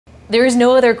There is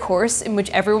no other course in which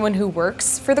everyone who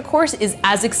works for the course is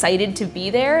as excited to be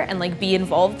there and like be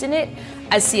involved in it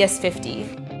as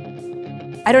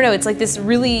CS50. I don't know, it's like this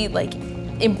really like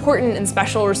important and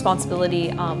special responsibility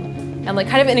and like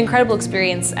kind of an incredible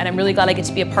experience, and I'm really glad I get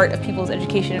to be a part of people's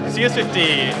education.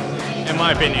 CS50, in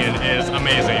my opinion, is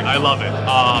amazing. I love it.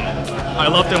 I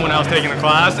loved it when I was taking the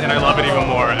class, and I love it even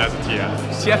more as a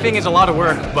TF. CFing is a lot of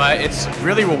work, but it's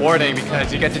really rewarding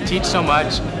because you get to teach so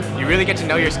much. You really get to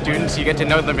know your students, you get to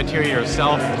know the material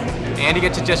yourself, and you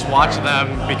get to just watch them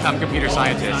become computer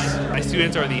scientists. My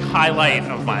students are the highlight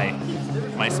of my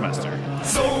semester.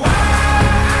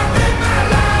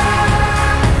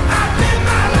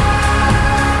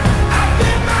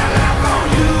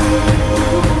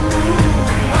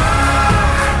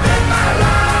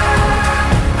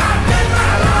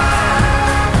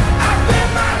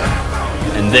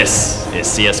 And this is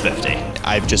CS50.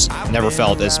 I've just never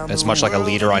felt as much like a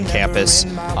leader on campus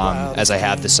as I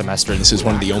have this semester. This is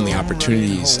one of the only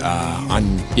opportunities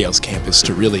on Yale's campus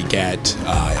to really get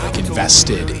like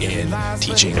invested in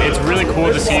teaching. It's really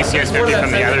cool to see CS50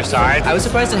 from the other side. I was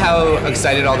surprised at how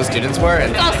excited all the students were.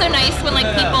 It's also nice when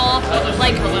like people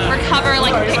like recover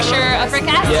like a picture of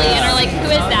Rick Astley and are like,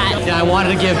 who is that? Yeah, I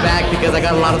wanted to give back because I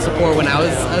got a lot of support when I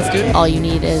was a student. All you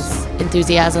need is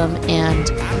enthusiasm and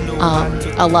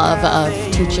a love of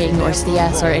teaching or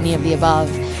CS or any of the above,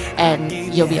 and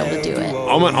you'll be able to do it.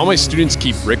 All my students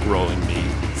keep rickrolling me.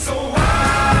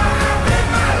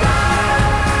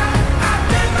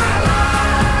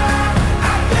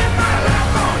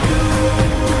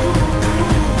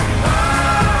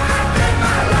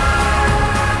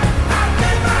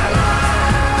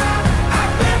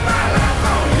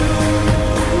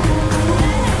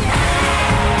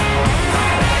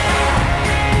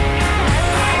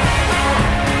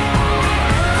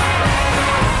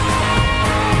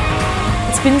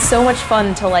 It's been so much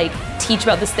fun to like teach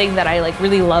about this thing that I like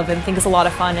really love and think is a lot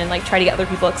of fun, and like try to get other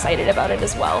people excited about it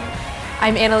as well.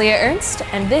 I'm Analia Ernst,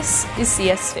 and this is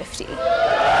CS50.